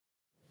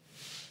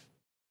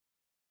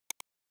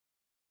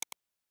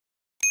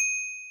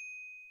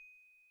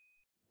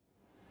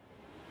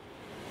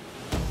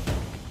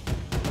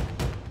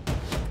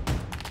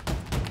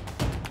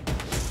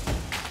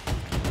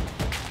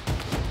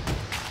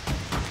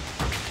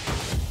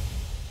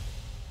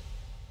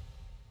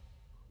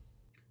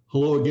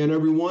Hello again,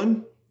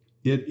 everyone.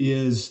 It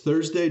is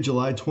Thursday,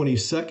 July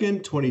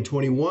 22nd,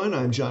 2021.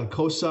 I'm John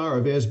Kosar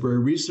of Asbury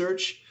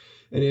Research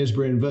and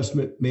Asbury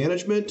Investment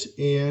Management,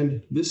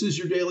 and this is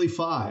your Daily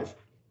 5.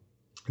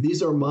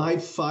 These are my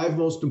 5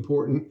 most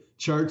important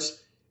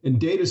charts and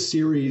data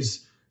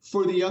series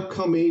for the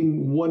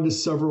upcoming 1 to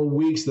several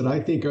weeks that I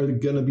think are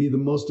going to be the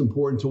most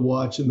important to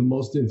watch and the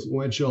most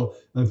influential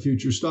on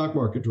future stock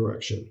market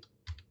direction.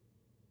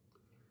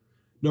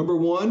 Number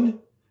 1,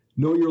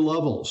 know your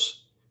levels.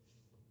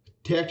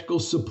 Tactical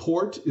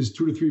support is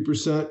 2 to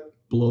 3%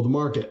 below the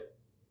market.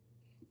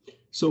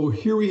 So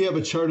here we have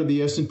a chart of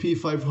the S&P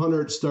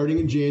 500 starting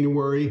in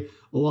January,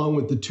 along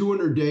with the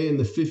 200-day and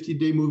the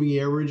 50-day moving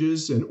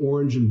averages in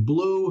orange and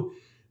blue.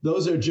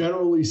 Those are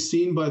generally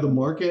seen by the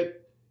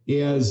market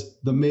as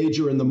the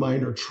major and the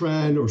minor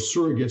trend, or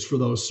surrogates for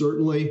those,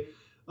 certainly.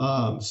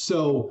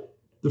 So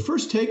the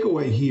first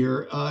takeaway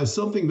here is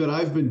something that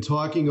I've been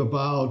talking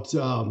about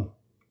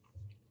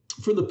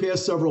for the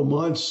past several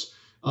months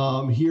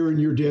here in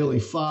your Daily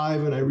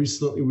 5, and I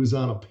recently was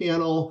on a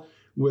panel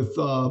with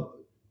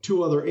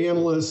 2 other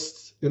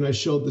analysts, and I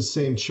showed the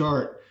same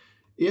chart.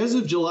 As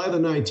of July the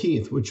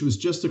 19th, which was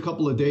just a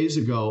couple of days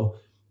ago,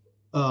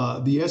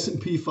 the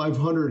S&P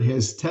 500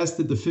 has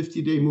tested the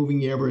 50-day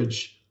moving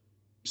average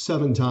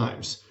 7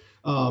 times.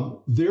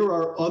 There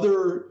are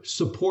other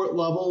support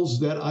levels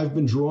that I've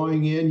been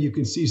drawing in. You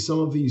can see some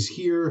of these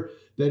here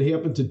that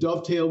happen to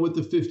dovetail with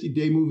the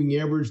 50-day moving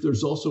average.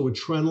 There's also a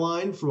trend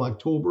line from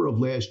October of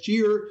last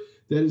year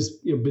that has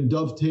been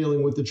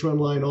dovetailing with the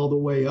trend line all the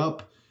way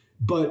up.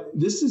 But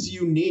this is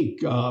unique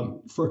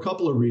for a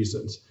couple of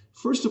reasons.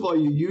 First of all,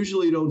 you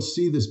usually don't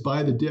see this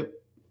buy the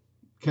dip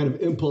kind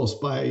of impulse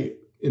by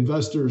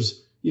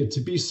investors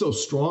to be so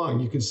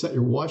strong. You can set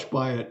your watch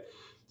by it.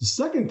 The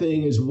second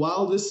thing is,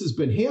 while this has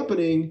been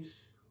happening,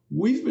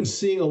 we've been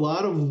seeing a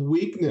lot of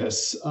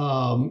weakness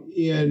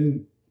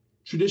in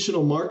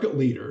traditional market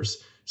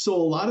leaders. So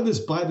a lot of this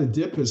buy the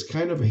dip has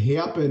kind of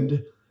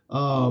happened,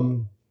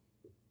 I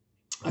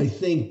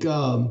think,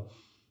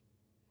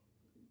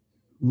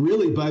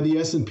 really by the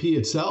S&P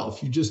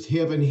itself. You just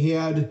haven't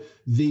had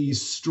the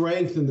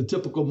strength in the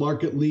typical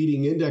market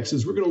leading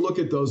indexes. We're going to look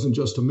at those in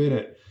just a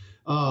minute.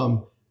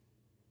 The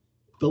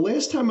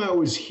last time I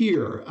was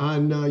here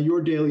on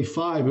your Daily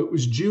 5, it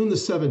was June the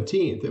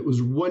 17th. It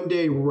was one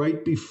day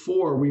right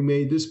before we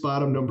made this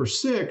bottom number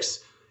 6.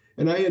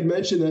 And I had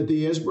mentioned that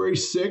the Asbury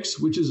 6,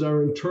 which is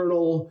our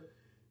internal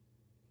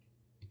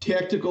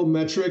tactical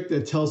metric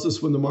that tells us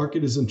when the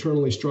market is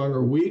internally strong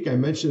or weak, I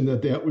mentioned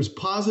that that was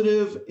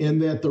positive and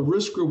that the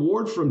risk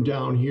reward from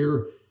down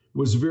here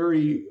was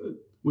very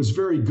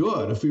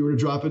good if we were to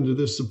drop into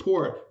this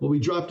support. Well, we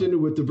dropped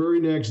into it the very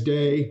next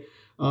day.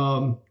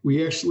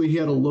 We actually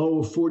had a low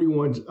of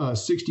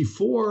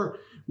 41.64,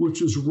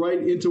 which was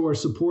right into our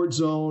support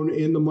zone,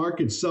 and the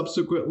market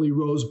subsequently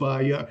rose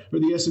by, or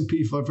the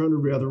S&P 500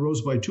 rather,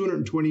 rose by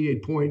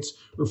 228 points,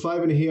 or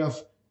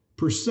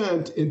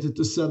 5.5% into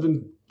the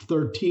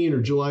 713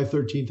 or July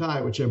 13th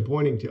high, which I'm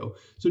pointing to.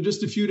 So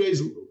just a few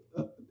days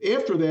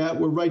after that,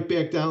 we're right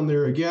back down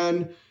there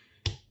again.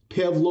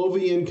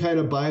 Pavlovian kind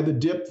of buy the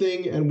dip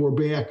thing, and we're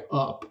back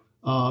up.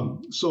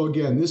 So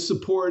again, this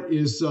support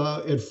is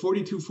at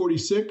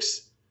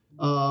 42.46.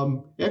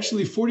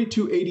 Actually,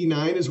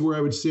 42.89 is where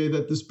I would say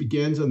that this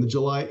begins on the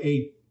July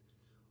 8th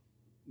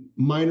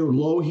minor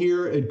low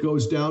here. It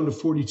goes down to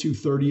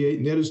 42.38,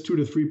 and that is 2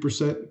 to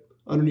 3%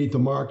 underneath the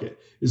market.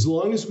 As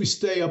long as we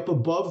stay up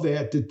above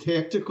that, the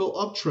tactical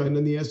uptrend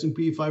in the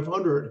S&P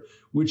 500,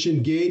 which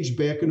engaged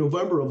back in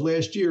November of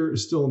last year,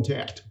 is still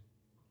intact.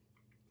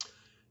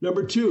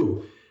 Number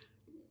 2,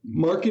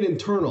 market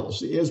internals.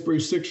 The Asbury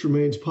 6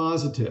 remains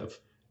positive.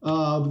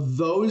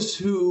 Those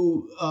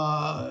who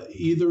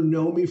either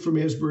know me from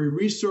Asbury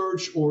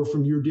Research or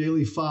from your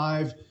Daily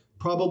 5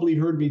 probably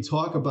heard me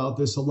talk about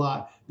this a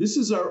lot. This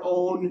is our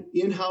own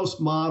in-house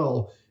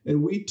model,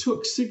 and we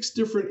took 6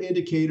 different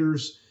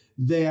indicators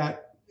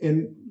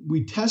and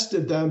we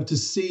tested them to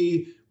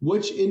see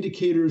which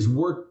indicators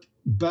worked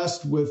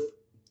best with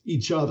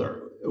each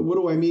other. What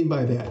do I mean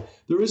by that?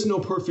 There is no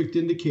perfect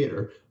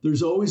indicator.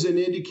 There's always an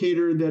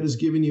indicator that is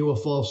giving you a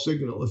false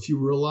signal. If you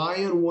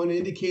rely on one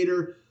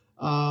indicator,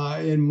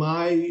 in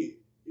my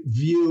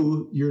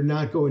view, you're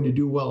not going to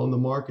do well in the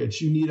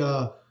markets. You need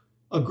a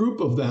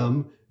group of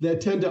them that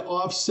tend to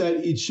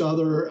offset each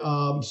other.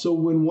 So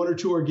when 1 or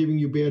 2 are giving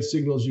you bad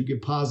signals, you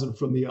get positive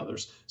from the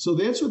others. So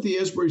that's what the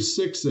Asbury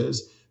 6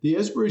 is. The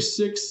Asbury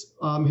 6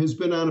 has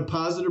been on a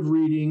positive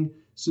reading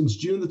since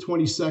June the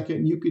 22nd.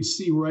 And you could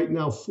see right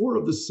now 4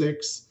 of the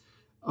 6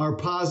 are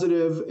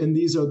positive, and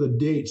these are the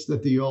dates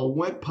that they all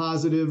went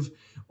positive.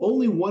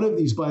 Only one of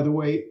these, by the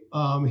way,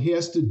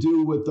 has to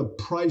do with the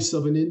price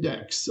of an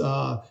index.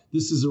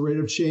 This is a rate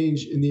of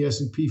change in the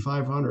S&P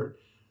 500.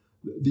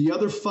 The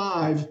other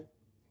 5,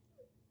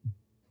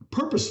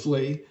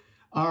 purposefully,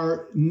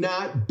 are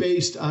not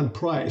based on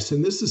price.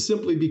 And this is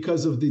simply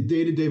because of the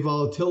day-to-day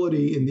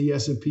volatility in the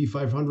S&P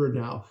 500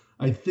 now.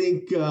 I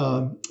think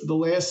the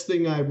last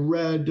thing I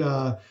read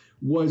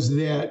was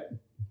that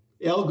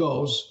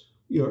algos,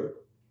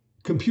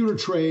 computer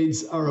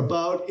trades are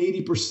about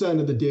 80%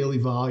 of the daily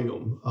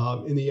volume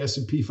in the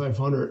S&P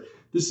 500.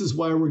 This is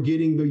why we're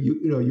getting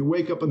you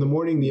wake up in the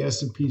morning, the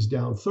S&P's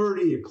down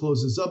 30, it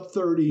closes up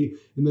 30,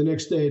 and the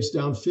next day it's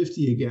down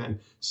 50 again.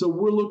 So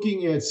we're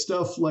looking at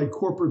stuff like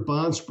corporate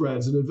bond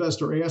spreads and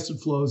investor asset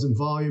flows and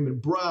volume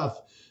and breadth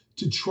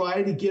to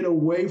try to get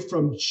away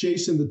from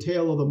chasing the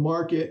tail of the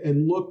market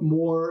and look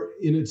more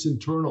in its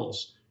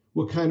internals.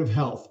 What kind of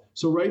health?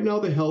 So right now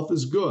the health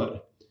is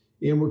good,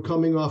 and we're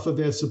coming off of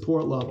that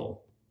support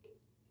level.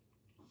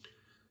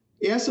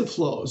 Asset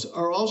flows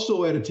are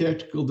also at a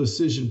tactical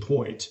decision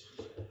point.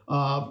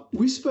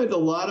 We spend a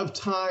lot of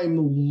time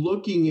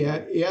looking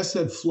at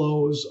asset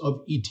flows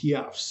of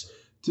ETFs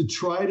to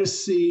try to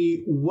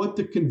see what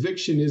the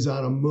conviction is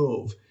on a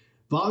move.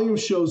 Volume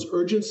shows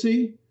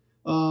urgency.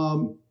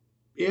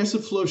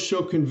 Asset flows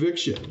show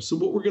conviction. So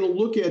what we're going to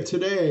look at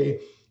today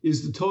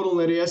is the total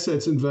net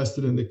assets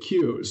invested in the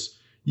Qs.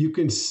 You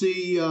can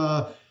see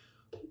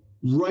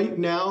right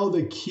now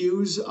the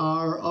Qs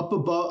are up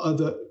above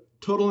the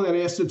total net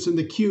assets in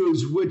the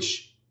Qs,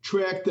 which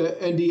track the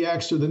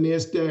NDX or the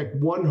NASDAQ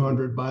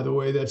 100, by the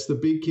way. That's the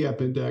big cap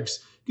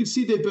index. You can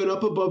see they've been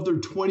up above their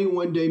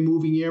 21-day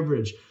moving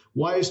average.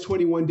 Why is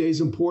 21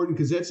 days important?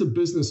 Because that's a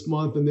business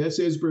month, and that's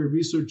Asbury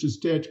Research's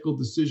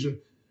tactical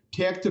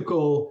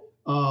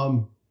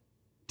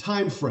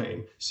time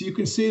frame. So you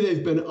can see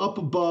they've been up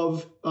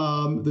above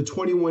the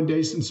 21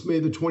 days since May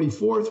the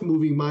 24th,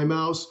 moving my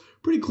mouse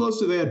pretty close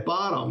to that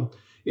bottom.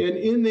 And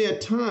in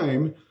that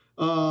time,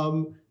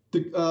 the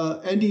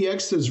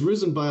NDX has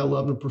risen by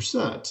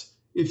 11%.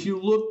 If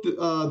you looked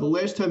the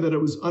last time that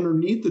it was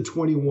underneath the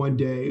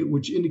 21-day,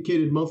 which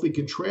indicated monthly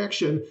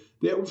contraction,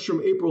 that was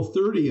from April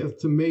 30th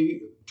to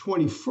May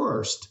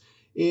 21st.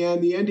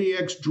 And the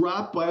NDX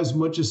dropped by as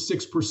much as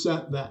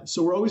 6% then.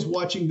 So we're always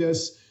watching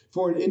this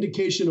for an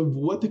indication of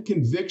what the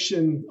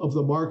conviction of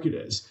the market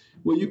is.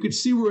 Well, you could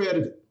see we're at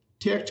a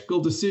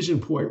tactical decision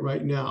point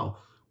right now.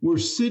 We're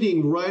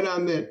sitting right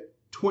on that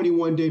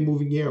 21-day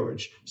moving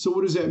average. So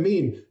what does that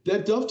mean?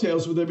 That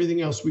dovetails with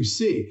everything else we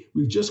see.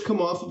 We've just come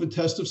off of a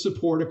test of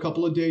support a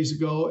couple of days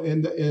ago,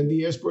 and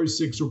the Asbury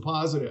 6 were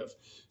positive.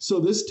 So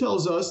this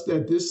tells us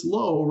that this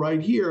low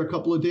right here a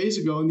couple of days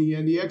ago in the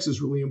NDX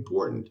is really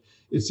important.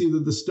 It's either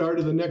the start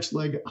of the next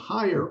leg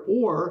higher,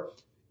 or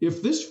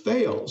if this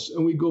fails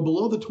and we go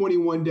below the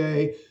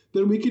 21-day,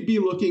 then we could be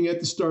looking at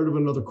the start of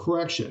another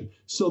correction.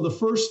 So the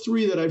first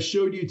three that I've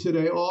showed you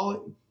today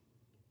all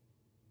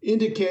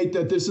indicate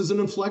that this is an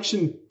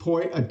inflection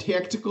point, a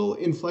tactical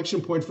inflection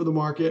point for the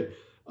market,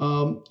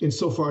 and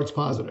so far it's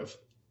positive.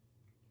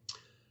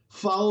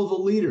 Follow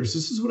the leaders.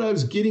 This is what I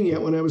was getting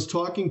at when I was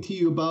talking to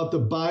you about the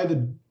buy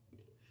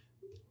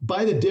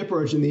the dip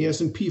urge in the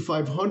S&P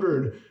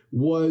 500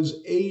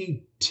 was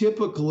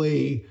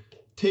atypically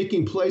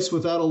taking place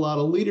without a lot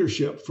of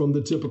leadership from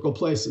the typical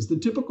places. The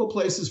typical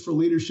places for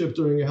leadership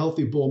during a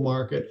healthy bull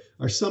market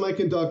are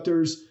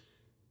semiconductors,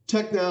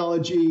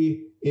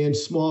 technology, and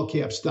small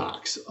cap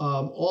stocks.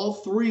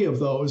 All three of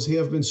those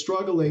have been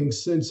struggling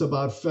since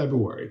about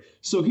February.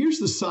 So here's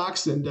the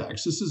SOX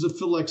index. This is a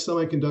Phillips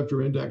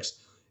semiconductor index.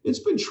 It's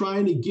been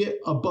trying to get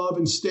above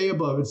and stay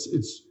above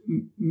its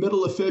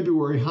middle of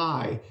February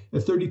high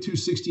at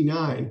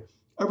 3269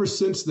 ever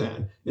since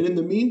then. And in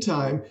the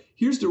meantime,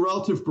 here's the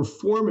relative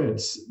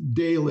performance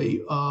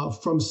daily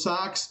from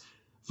SOX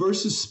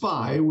versus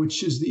SPY,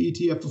 which is the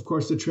ETF, of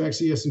course, that tracks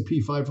the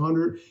S&P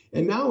 500.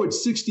 And now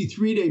it's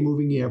 63-day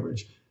moving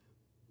average.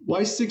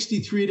 Why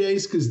 63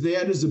 days? Because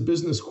that is a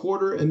business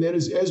quarter, and that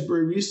is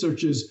Asbury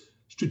Research's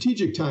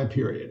strategic time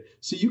period.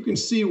 So you can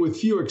see, with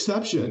few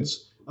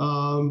exceptions,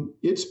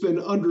 it's been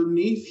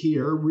underneath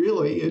here,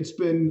 really. It's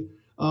been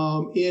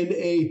in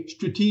a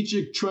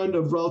strategic trend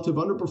of relative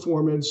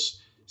underperformance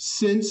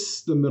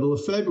since the middle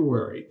of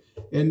February,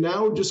 and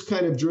now just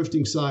kind of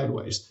drifting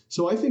sideways.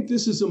 So I think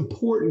this is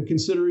important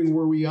considering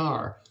where we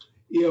are.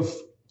 If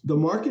the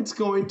market's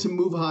going to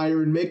move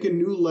higher and make a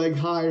new leg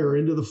higher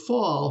into the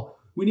fall,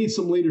 we need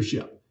some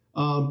leadership.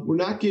 We're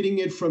not getting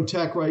it from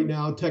tech right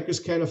now. Tech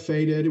is kind of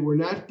faded. We're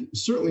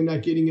certainly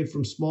not getting it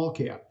from small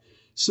cap.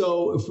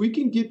 So if we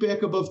can get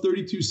back above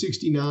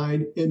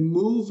 3269 and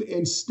move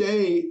and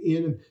stay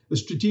in a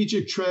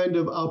strategic trend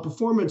of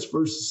outperformance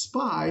versus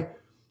SPY,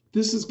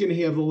 this is going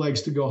to have the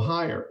legs to go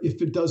higher.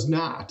 If it does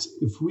not,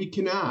 if we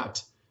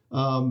cannot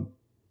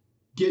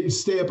get and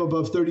stay up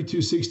above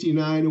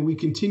 3269 and we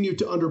continue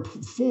to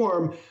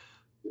underperform,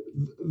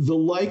 the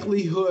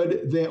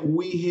likelihood that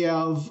we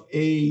have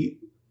a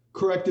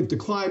corrective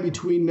decline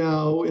between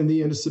now and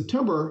the end of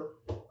September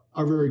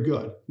are very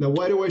good. Now,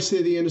 why do I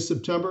say the end of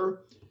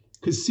September?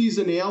 Because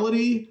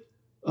seasonality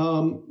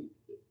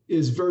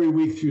is very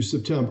weak through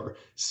September.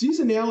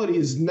 Seasonality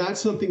is not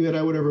something that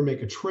I would ever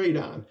make a trade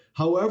on.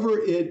 However,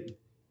 it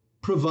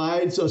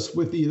provides us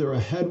with either a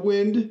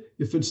headwind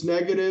if it's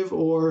negative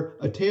or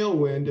a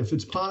tailwind if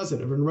it's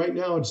positive. And right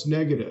now it's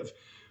negative.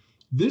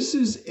 This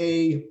is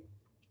a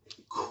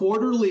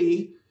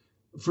quarterly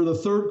for the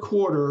third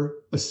quarter,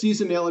 a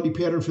seasonality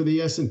pattern for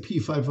the S&P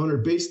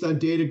 500 based on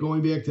data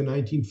going back to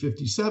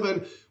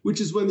 1957, which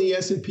is when the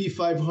S&P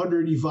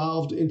 500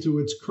 evolved into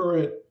its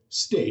current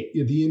state,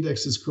 the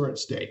index's current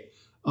state.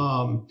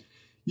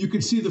 You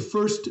can see the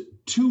first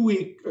 2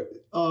 weeks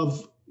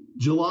of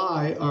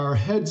July are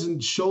heads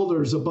and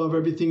shoulders above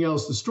everything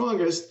else, the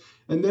strongest,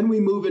 and then we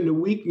move into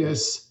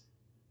weakness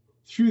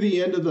through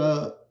the end of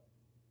the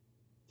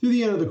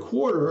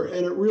quarter,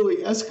 and it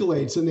really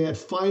escalates in that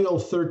final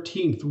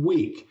 13th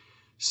week.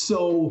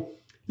 So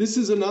this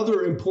is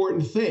another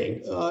important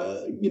thing.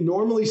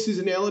 Normally,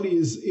 seasonality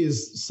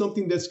is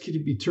something that's going to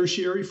be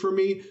tertiary for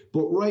me,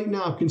 but right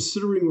now,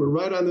 considering we're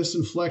right on this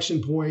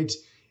inflection point,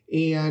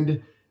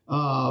 and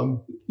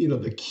the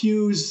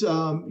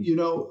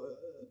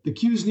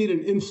Qs need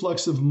an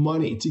influx of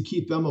money to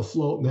keep them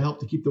afloat and to help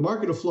to keep the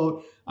market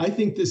afloat. I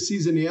think this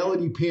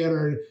seasonality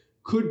pattern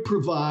could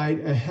provide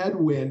a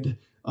headwind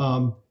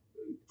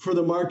for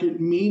the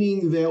market,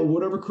 meaning that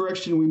whatever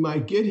correction we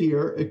might get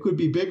here, it could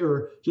be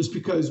bigger just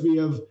because we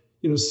have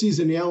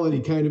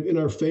seasonality kind of in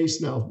our face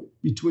now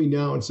between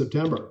now and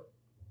September.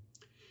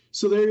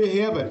 So there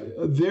you have it.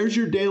 There's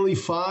your daily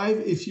 5.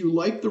 If you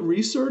like the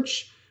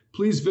research,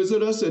 please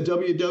visit us at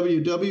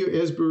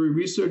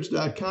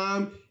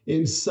www.asburyresearch.com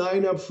and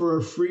sign up for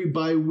a free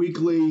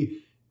bi-weekly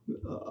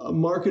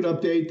market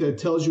update that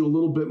tells you a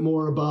little bit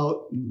more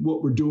about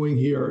what we're doing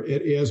here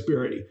at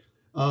Asbury.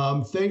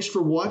 Thanks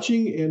for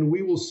watching, and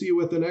we will see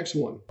you at the next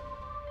one.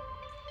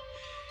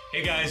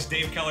 Hey guys,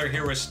 Dave Keller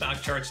here with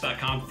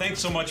StockCharts.com. Thanks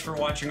so much for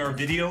watching our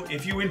video.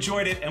 If you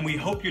enjoyed it, and we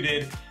hope you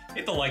did,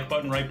 hit the like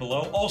button right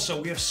below.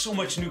 Also, we have so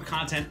much new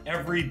content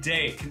every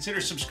day. Consider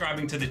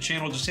subscribing to the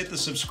channel. Just hit the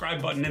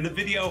subscribe button in the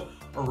video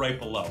or right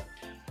below.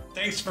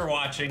 Thanks for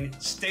watching.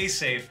 Stay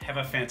safe. Have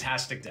a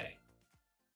fantastic day.